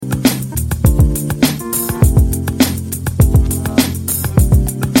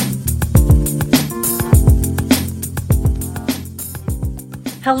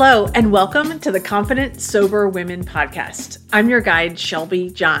Hello, and welcome to the Confident Sober Women podcast. I'm your guide, Shelby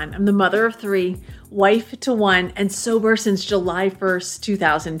John. I'm the mother of three, wife to one, and sober since July 1st,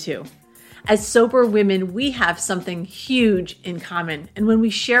 2002. As sober women, we have something huge in common. And when we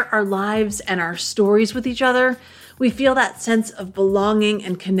share our lives and our stories with each other, we feel that sense of belonging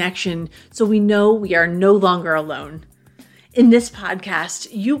and connection, so we know we are no longer alone. In this podcast,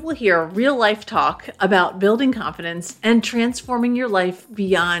 you will hear real-life talk about building confidence and transforming your life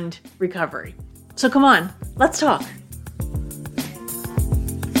beyond recovery. So come on, let's talk.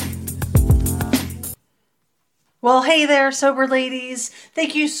 Well, hey there, sober ladies.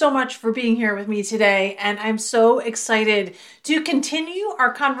 Thank you so much for being here with me today. And I'm so excited to continue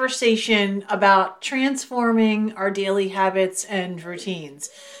our conversation about transforming our daily habits and routines.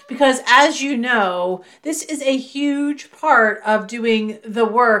 Because as you know, this is a huge part of doing the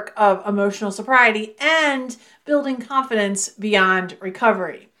work of emotional sobriety and building confidence beyond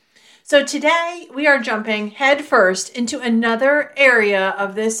recovery. So today we are jumping headfirst into another area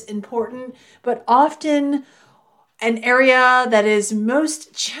of this important, but often an area that is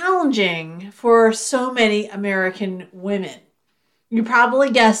most challenging for so many American women. You probably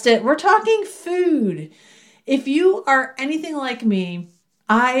guessed it. We're talking food. If you are anything like me,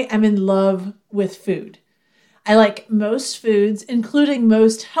 I am in love with food. I like most foods, including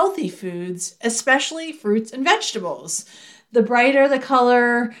most healthy foods, especially fruits and vegetables. The brighter the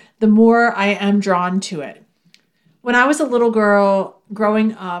color, the more I am drawn to it. When I was a little girl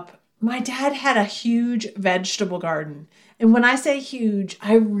growing up, my dad had a huge vegetable garden. And when I say huge,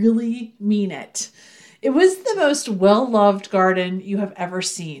 I really mean it. It was the most well-loved garden you have ever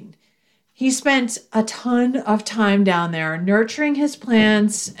seen. He spent a ton of time down there nurturing his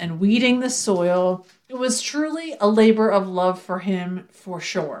plants and weeding the soil. It was truly a labor of love for him, for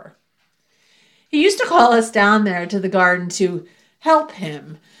sure. He used to call us down there to the garden to help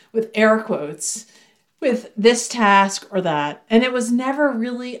him, with air quotes, with this task or that. And it was never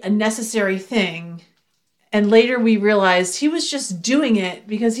really a necessary thing. And later we realized he was just doing it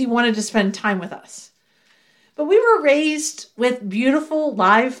because he wanted to spend time with us. But we were raised with beautiful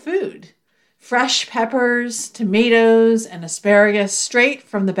live food. Fresh peppers, tomatoes, and asparagus straight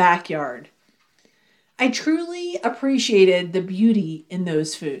from the backyard. I truly appreciated the beauty in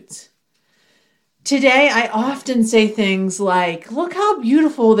those foods. Today, I often say things like, look how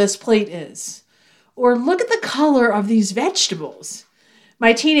beautiful this plate is. Or look at the color of these vegetables.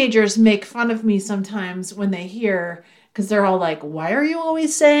 My teenagers make fun of me sometimes when they hear, because they're all like, why are you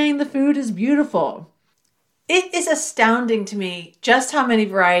always saying the food is beautiful? It is astounding to me just how many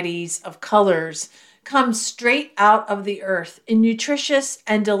varieties of colors come straight out of the earth in nutritious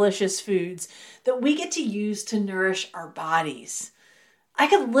and delicious foods that we get to use to nourish our bodies. I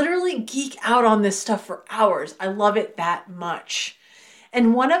could literally geek out on this stuff for hours. I love it that much.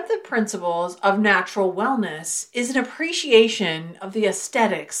 And one of the principles of natural wellness is an appreciation of the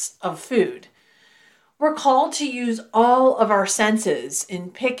aesthetics of food. We're called to use all of our senses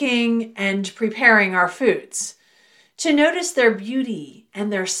in picking and preparing our foods, to notice their beauty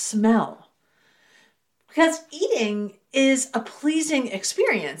and their smell. Because eating is a pleasing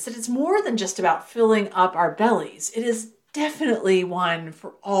experience, that it's more than just about filling up our bellies. It is definitely one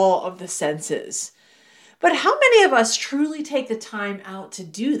for all of the senses. But how many of us truly take the time out to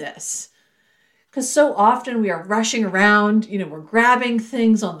do this? Because so often we are rushing around, we're grabbing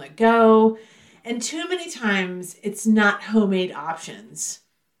things on the go, and too many times it's not homemade options.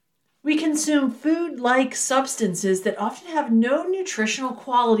 We consume food-like substances that often have no nutritional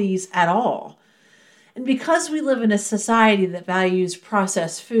qualities at all. And because we live in a society that values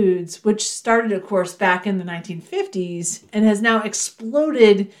processed foods, which started, of course, back in the 1950s and has now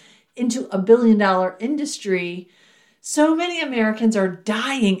exploded into a billion-dollar industry, so many Americans are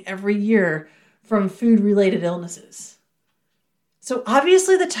dying every year from food-related illnesses. So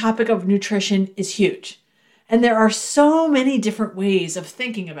obviously the topic of nutrition is huge, and there are so many different ways of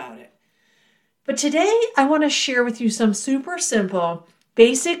thinking about it. But today I want to share with you some super simple,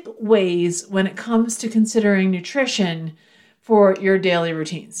 basic ways when it comes to considering nutrition for your daily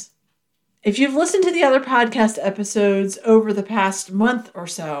routines. If you've listened to the other podcast episodes over the past month or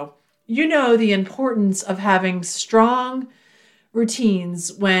so, you know the importance of having strong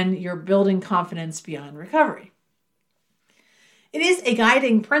routines when you're building confidence beyond recovery. It is a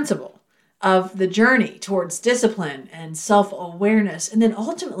guiding principle of the journey towards discipline and self-awareness, and then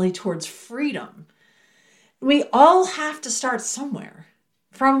ultimately towards freedom. We all have to start somewhere,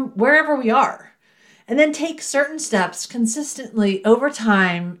 from wherever we are, and then take certain steps consistently over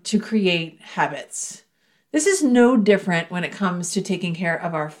time to create habits. This is no different when it comes to taking care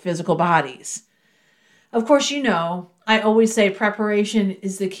of our physical bodies. Of course, I always say preparation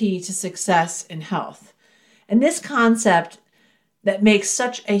is the key to success in health. And this concept that makes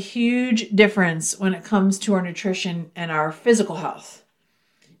such a huge difference when it comes to our nutrition and our physical health.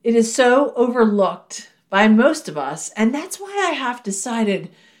 It is so overlooked by most of us, and that's why I have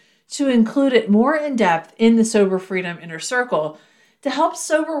decided to include it more in depth in the Sober Freedom Inner Circle to help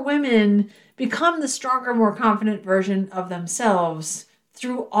sober women become the stronger, more confident version of themselves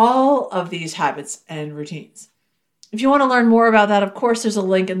through all of these habits and routines. If you want to learn more about that, of course, there's a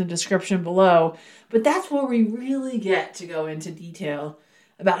link in the description below, but that's where we really get to go into detail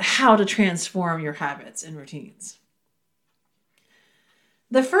about how to transform your habits and routines.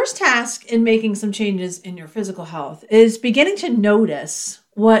 The first task in making some changes in your physical health is beginning to notice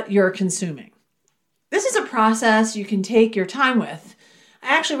what you're consuming. This is a process you can take your time with.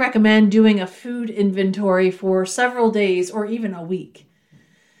 I actually recommend doing a food inventory for several days or even a week.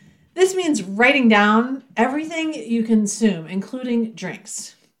 This means writing down everything you consume, including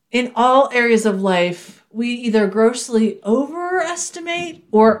drinks. In all areas of life, we either grossly overestimate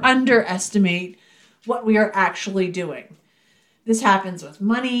or underestimate what we are actually doing. This happens with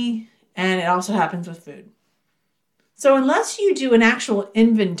money, and it also happens with food. So unless you do an actual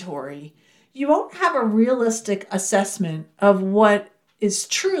inventory, you won't have a realistic assessment of what is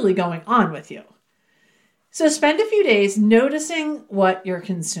truly going on with you. So spend a few days noticing what you're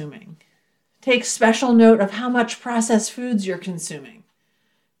consuming. Take special note of how much processed foods you're consuming.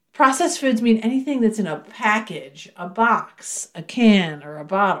 Processed foods mean anything that's in a package, a box, a can, or a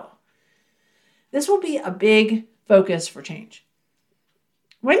bottle. This will be a big focus for change.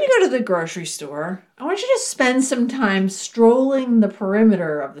 When you go to the grocery store, I want you to spend some time strolling the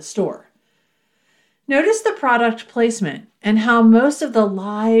perimeter of the store. Notice the product placement and how most of the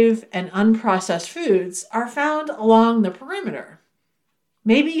live and unprocessed foods are found along the perimeter.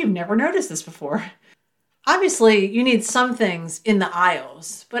 Maybe you've never noticed this before. Obviously, you need some things in the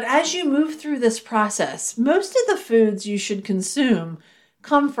aisles, but as you move through this process, most of the foods you should consume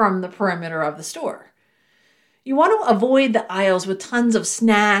come from the perimeter of the store. You want to avoid the aisles with tons of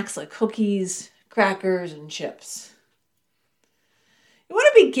snacks like cookies, crackers, and chips. You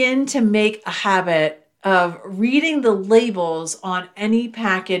want to begin to make a habit of reading the labels on any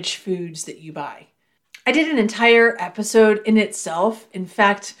packaged foods that you buy. I did an entire episode in itself. In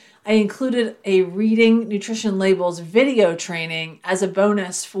fact, I included a reading nutrition labels video training as a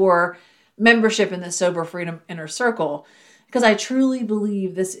bonus for membership in the Sober Freedom Inner Circle because I truly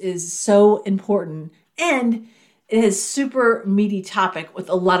believe this is so important. And it is super meaty topic with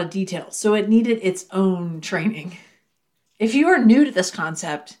a lot of details, so it needed its own training. If you are new to this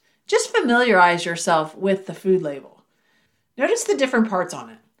concept, just familiarize yourself with the food label. Notice the different parts on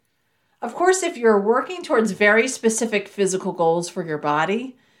it. Of course, if you're working towards very specific physical goals for your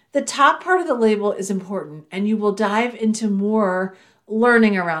body, the top part of the label is important, and you will dive into more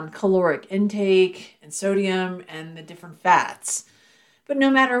learning around caloric intake and sodium and the different fats. But no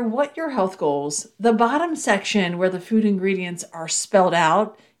matter what your health goals, the bottom section where the food ingredients are spelled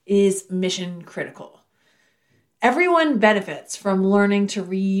out is mission critical. Everyone benefits from learning to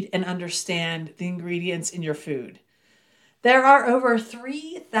read and understand the ingredients in your food. There are over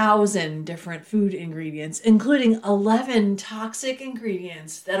 3,000 different food ingredients, including 11 toxic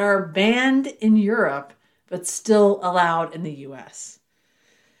ingredients that are banned in Europe, but still allowed in the US.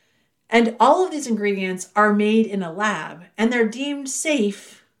 And all of these ingredients are made in a lab, and they're deemed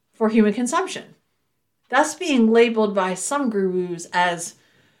safe for human consumption, thus being labeled by some gurus as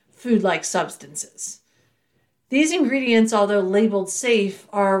food-like substances. These ingredients, although labeled safe,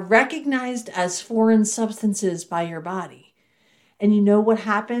 are recognized as foreign substances by your body. And you know what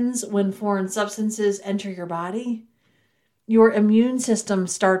happens when foreign substances enter your body? Your immune system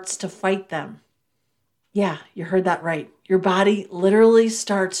starts to fight them. Yeah, you heard that right. Your body literally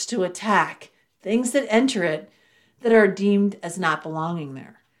starts to attack things that enter it that are deemed as not belonging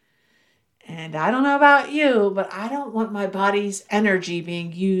there. And I don't know about you, but I don't want my body's energy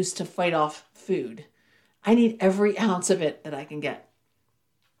being used to fight off food. I need every ounce of it that I can get.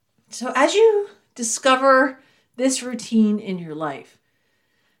 So as you discover this routine in your life,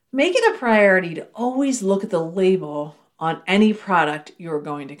 make it a priority to always look at the label on any product you're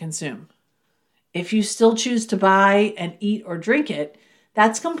going to consume. If you still choose to buy and eat or drink it,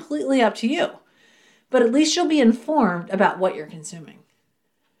 that's completely up to you. But at least you'll be informed about what you're consuming.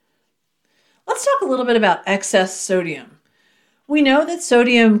 Let's talk a little bit about excess sodium. We know that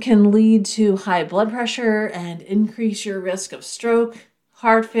sodium can lead to high blood pressure and increase your risk of stroke,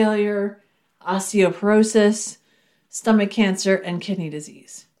 heart failure, osteoporosis, stomach cancer, and kidney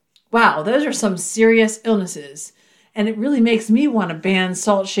disease. Wow, those are some serious illnesses. And it really makes me want to ban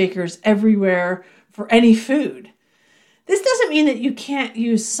salt shakers everywhere for any food. This doesn't mean that you can't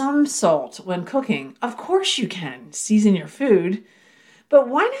use some salt when cooking. Of course you can season your food, but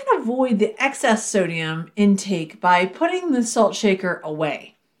why not avoid the excess sodium intake by putting the salt shaker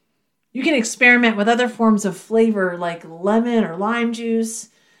away? You can experiment with other forms of flavor like lemon or lime juice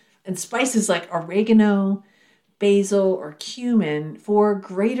and spices like oregano, basil, or cumin for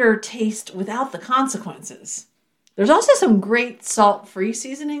greater taste without the consequences. There's also some great salt-free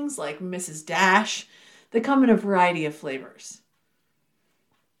seasonings like Mrs. Dash that come in a variety of flavors.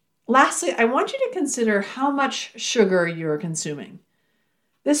 Lastly, I want you to consider how much sugar you're consuming.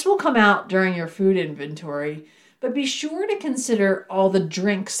 This will come out during your food inventory, but be sure to consider all the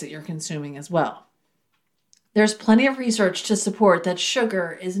drinks that you're consuming as well. There's plenty of research to support that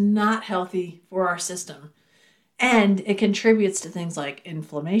sugar is not healthy for our system, and it contributes to things like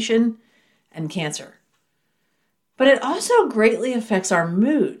inflammation and cancer. But it also greatly affects our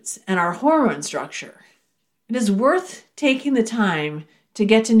moods and our hormone structure. It is worth taking the time to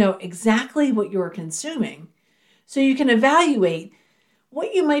get to know exactly what you're consuming so you can evaluate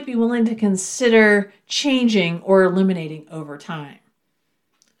what you might be willing to consider changing or eliminating over time.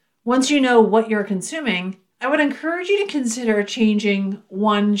 Once you know what you're consuming, I would encourage you to consider changing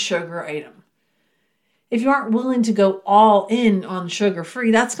one sugar item. If you aren't willing to go all in on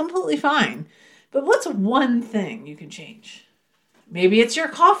sugar-free, that's completely fine. But what's one thing you can change? Maybe it's your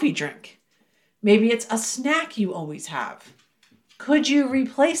coffee drink. Maybe it's a snack you always have. Could you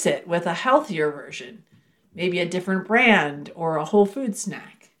replace it with a healthier version? Maybe a different brand or a whole food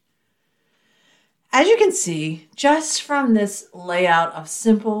snack. As you can see, just from this layout of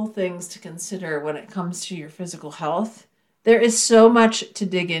simple things to consider when it comes to your physical health, there is so much to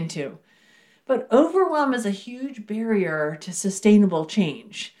dig into. But overwhelm is a huge barrier to sustainable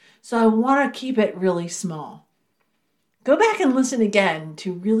change, so I want to keep it really small. Go back and listen again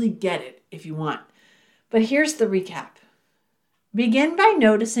to really get it if you want. But here's the recap. Begin by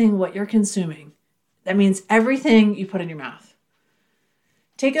noticing what you're consuming. That means everything you put in your mouth.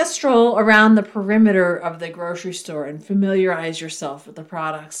 Take a stroll around the perimeter of the grocery store and familiarize yourself with the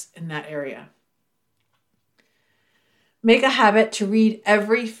products in that area. Make a habit to read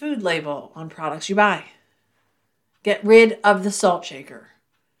every food label on products you buy. Get rid of the salt shaker.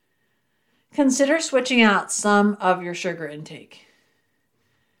 Consider switching out some of your sugar intake.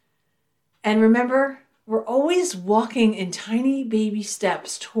 And remember, we're always walking in tiny baby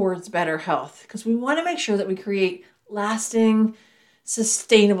steps towards better health because we want to make sure that we create lasting,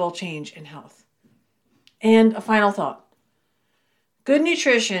 sustainable change in health. And a final thought. Good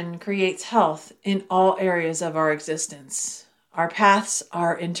nutrition creates health in all areas of our existence. Our paths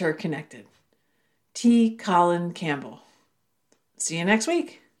are interconnected. T. Colin Campbell. See you next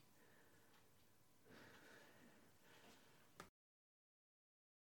week.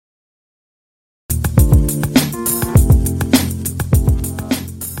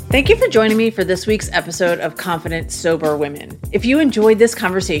 Thank you for joining me for this week's episode of Confident Sober Women. If you enjoyed this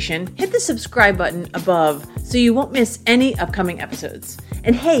conversation, hit the subscribe button above so you won't miss any upcoming episodes.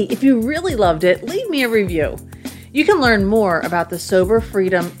 And hey, if you really loved it, leave me a review. You can learn more about the Sober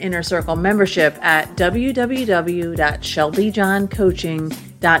Freedom Inner Circle membership at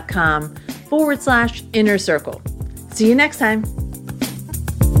www.shelbyjohncoaching.com/inner circle. See you next time.